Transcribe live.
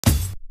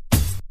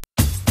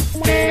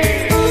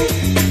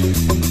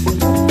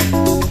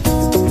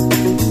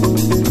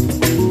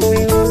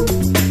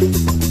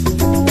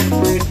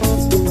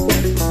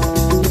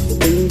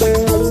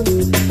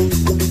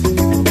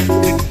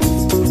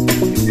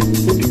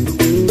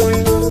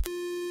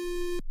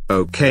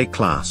Okay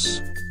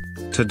class.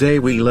 Today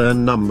we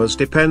learn numbers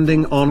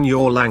depending on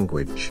your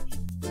language.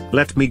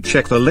 Let me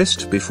check the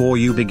list before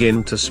you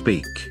begin to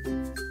speak.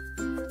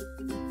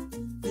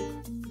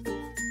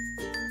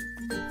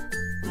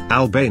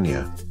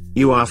 Albania.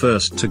 You are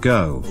first to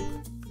go.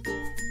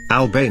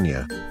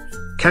 Albania.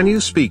 Can you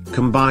speak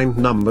combined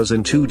numbers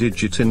in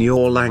 2-digit in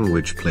your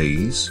language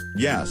please?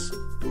 Yes.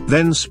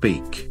 Then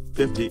speak.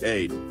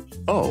 58.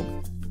 Oh.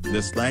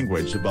 This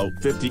language about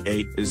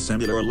 58 is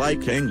similar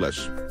like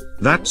English.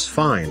 That's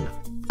fine.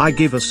 I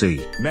give a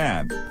C.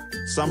 Man.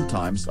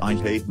 Sometimes I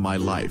hate my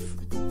life.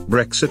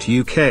 Brexit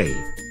UK.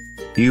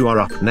 You are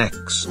up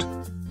next.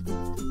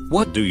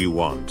 What do you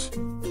want?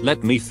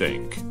 Let me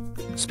think.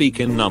 Speak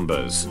in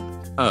numbers.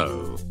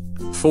 Oh.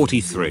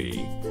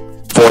 43.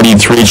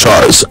 43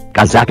 Charles.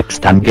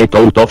 Kazakhstan get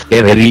out of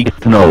the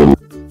rigged now.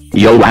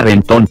 You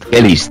aren't on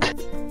the list.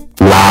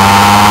 Wow.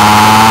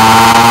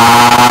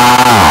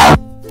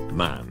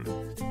 Man.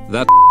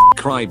 That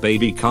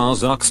crybaby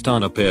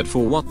Kazakhstan appeared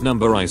for what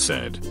number I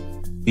said?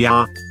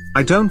 Yeah,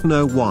 I don't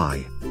know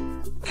why.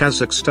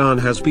 Kazakhstan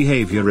has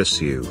behavior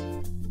issue.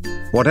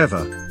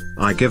 Whatever.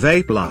 I give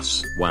A+.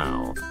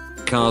 Wow.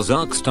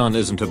 Kazakhstan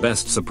isn't a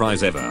best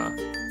surprise ever.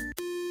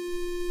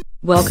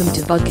 Welcome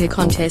to Vodka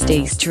Contest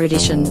Easter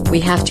Edition. We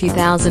have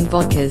 2,000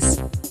 vodkas.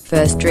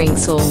 First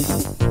drinks all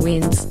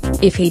wins.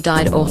 If he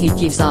died or he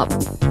gives up,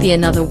 the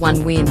another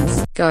one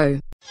wins. Go.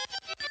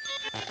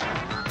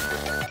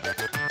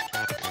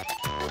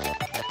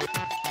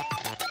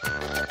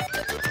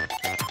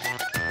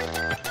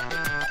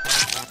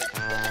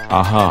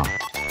 Aha.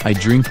 I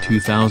drink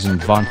 2,000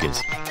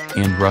 vodkas.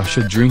 And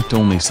Russia drinked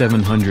only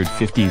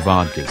 750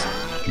 vodkas.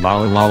 La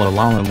la la la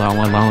la la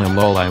la la la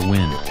la la I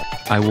win.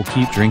 I will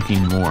keep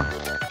drinking more.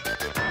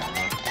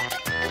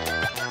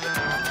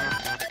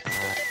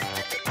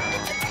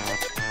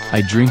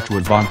 I drink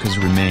what vodkas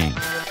remain.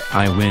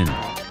 I win.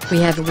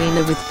 We have a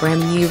winner with brand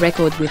new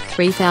record with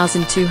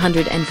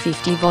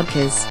 3,250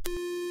 vodkas.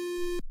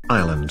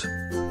 Ireland.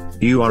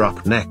 You are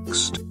up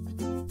next.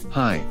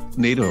 Hi,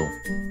 NATO.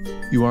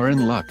 You are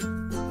in luck.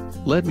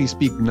 Let me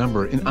speak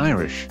number in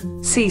Irish.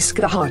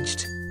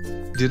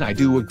 Did I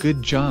do a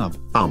good job?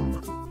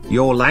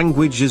 Your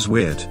language is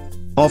weird.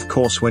 Of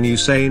course when you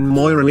say in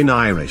Moira in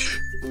Irish.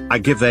 I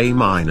give A-.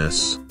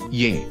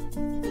 Yeah.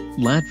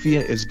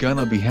 Latvia is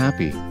gonna be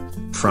happy.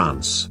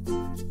 France.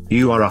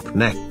 You are up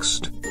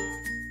next.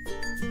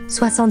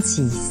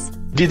 66.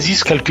 Did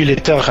this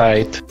calculator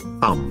right?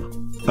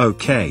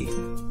 Okay.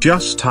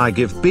 Just I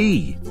give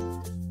B.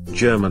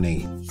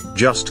 Germany.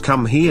 Just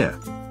come here.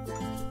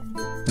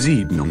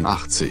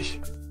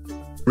 87.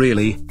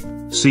 Really?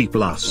 C+.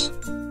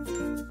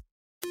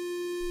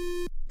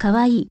 か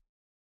わいい。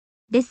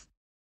です。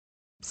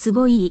す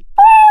ごい。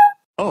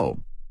Oh.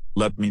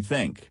 Let me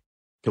think.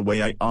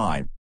 Kawaii.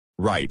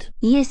 Right.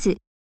 Yes.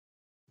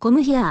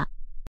 Come here.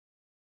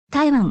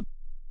 Taiwan.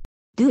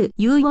 Do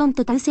you want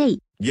to say?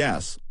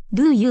 Yes.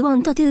 Do you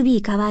want to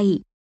be かわい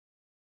い?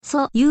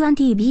 So you want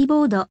to be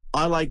bored.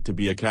 I like to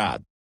be a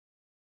cat.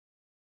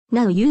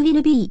 Now you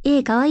will be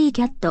a かわいい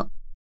cat.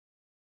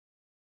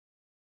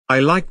 I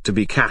like to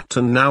be cat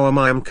and now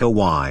I am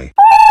kawaii.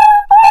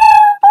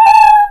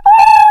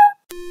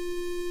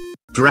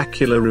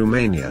 Dracula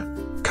Romania.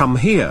 Come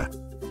here.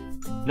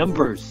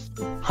 Numbers.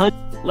 Hunt.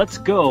 Let's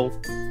go.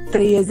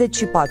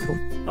 34.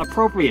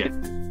 Appropriate.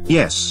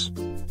 Yes.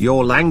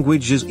 Your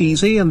language is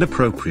easy and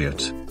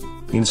appropriate.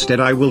 Instead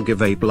I will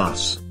give A+.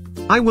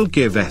 I will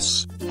give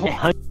S.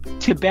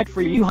 Tibet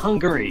for you,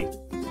 Hungary.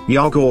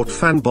 Yogurt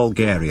fan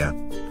Bulgaria.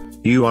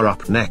 You are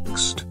up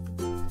next.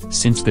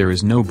 Since there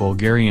is no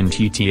Bulgarian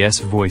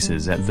TTS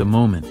voices at the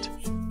moment,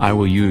 I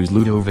will use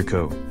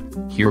Ludovico.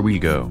 Here we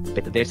go.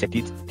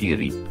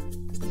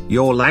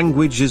 Your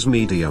language is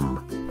medium,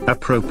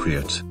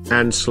 appropriate,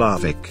 and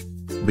Slavic.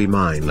 B-.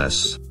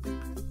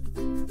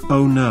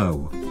 Oh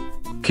no.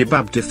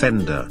 Kebab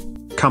Defender.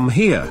 Come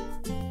here.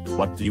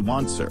 What do you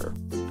want, sir?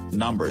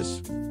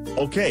 Numbers.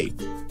 Okay.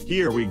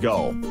 Here we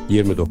go.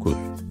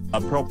 29.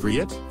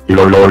 Appropriate?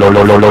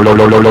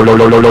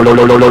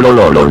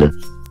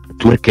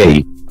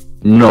 Turkey.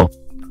 No.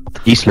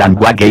 This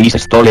language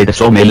is stolen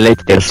some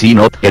letters in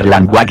other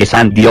languages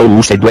and you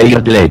use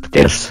weird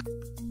letters.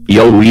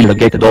 You will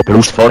get the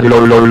plus for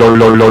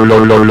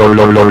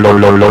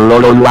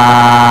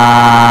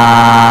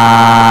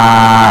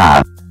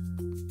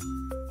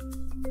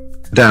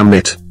Damn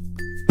it.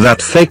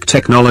 That fake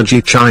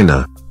technology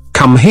China.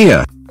 Come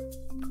here.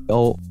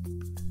 Oh.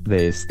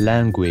 This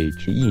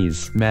language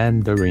is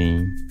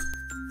Mandarin.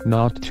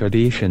 Not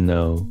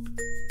traditional.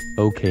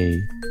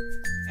 Okay.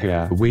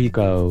 Here we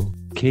go,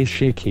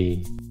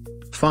 Kishiki.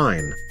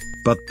 Fine.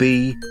 But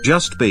B,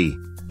 just B.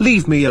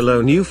 Leave me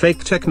alone you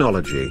fake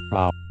technology.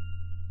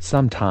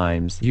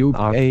 Sometimes you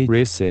are a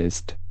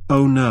racist.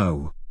 Oh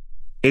no.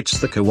 It's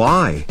the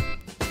kawaii.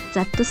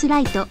 That's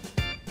right.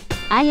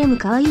 I am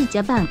kawaii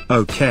Japan.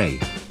 Okay.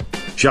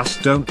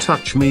 Just don't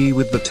touch me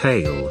with the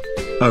tail.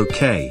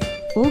 Okay.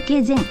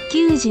 OK 全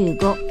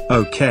95.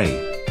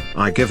 Okay.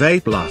 I give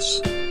A+.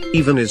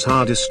 Even his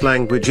hardest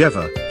language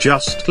ever,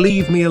 just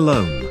leave me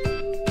alone.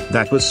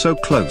 That was so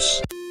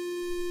close.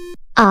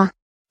 Ah,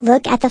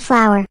 look at the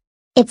flower.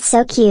 It's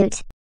so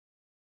cute.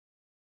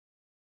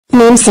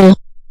 Nancy,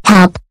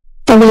 help.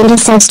 The wind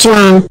is so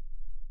strong.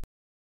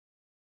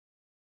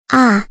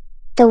 Ah,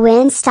 the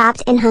wind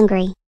stopped in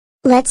Hungary.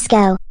 Let's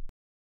go.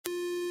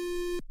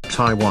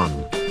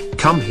 Taiwan.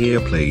 Come here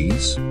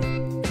please.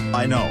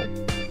 I know.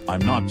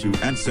 I'm not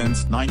UN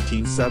since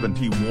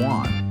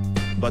 1971.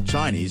 But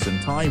Chinese in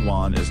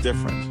Taiwan is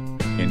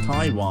different. In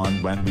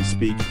Taiwan when we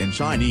speak in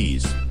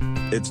Chinese,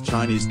 it's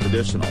Chinese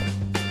traditional,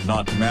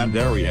 not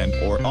Mandarin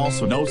or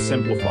also no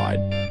simplified.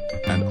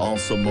 And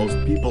also most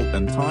people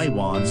in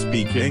Taiwan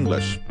speak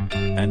English.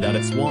 And that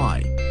is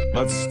why.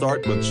 Let's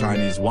start with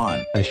Chinese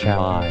 1.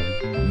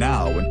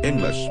 Now in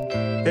English,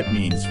 it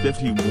means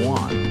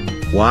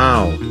 51.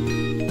 Wow.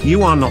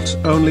 You are not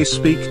only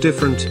speak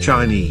different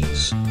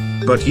Chinese,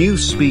 but you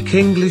speak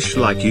English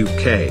like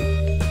UK.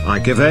 I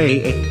give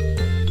a.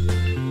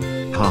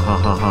 Ha ha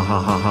ha ha ha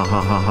ha ha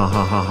ha ha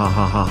ha ha ha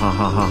ha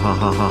ha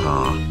ha ha ha.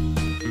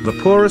 The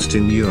poorest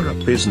in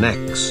Europe is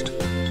next.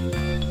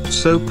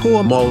 So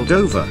poor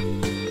Moldova.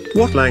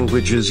 What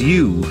languages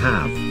you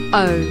have?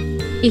 Oh.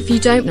 If you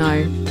don't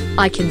know,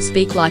 I can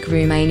speak like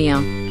Romania.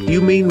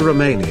 You mean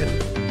Romanian?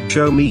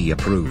 Show me a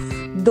proof.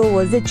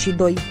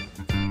 22.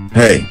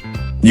 Hey,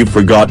 you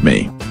forgot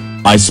me.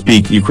 I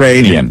speak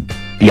Ukrainian.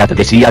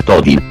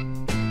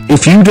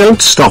 If you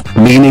don't stop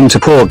meaning to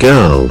poor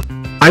girl,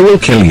 I will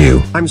kill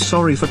you. I'm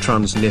sorry for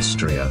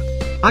Transnistria.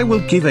 I will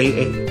give a.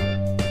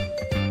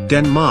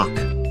 Denmark.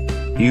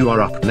 You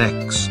are up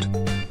next.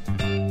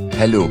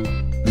 Hello,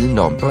 min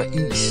number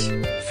is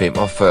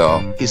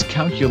 45. His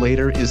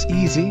calculator is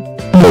easy.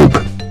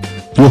 Nope.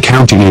 Your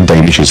counting in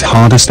Danish is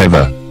hardest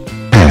ever.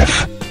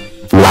 F.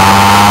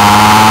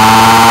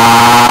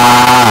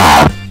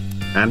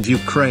 And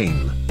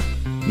Ukraine.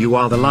 You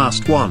are the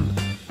last one.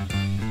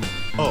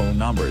 Oh,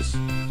 numbers.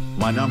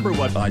 My number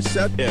what I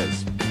said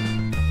is...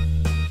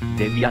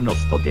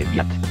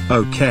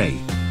 Okay.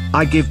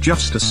 I give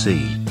just a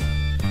C.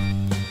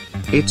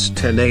 It's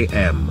 10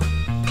 a.m.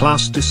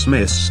 Class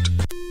dismissed.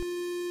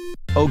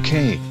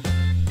 Okay.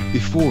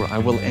 Before I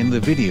will end the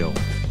video,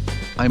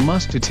 I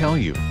must to tell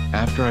you,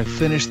 after I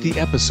finish the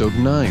episode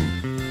 9,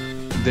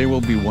 there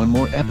will be one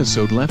more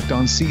episode left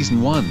on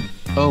season 1.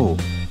 Oh.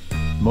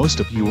 Most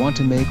of you want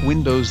to make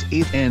Windows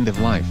 8 end of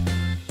life.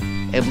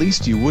 At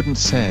least you wouldn't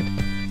said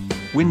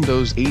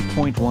Windows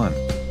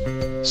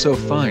 8.1. So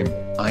fine,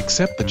 I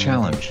accept the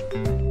challenge.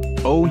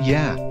 Oh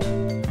yeah.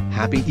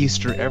 Happy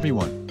Easter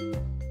everyone.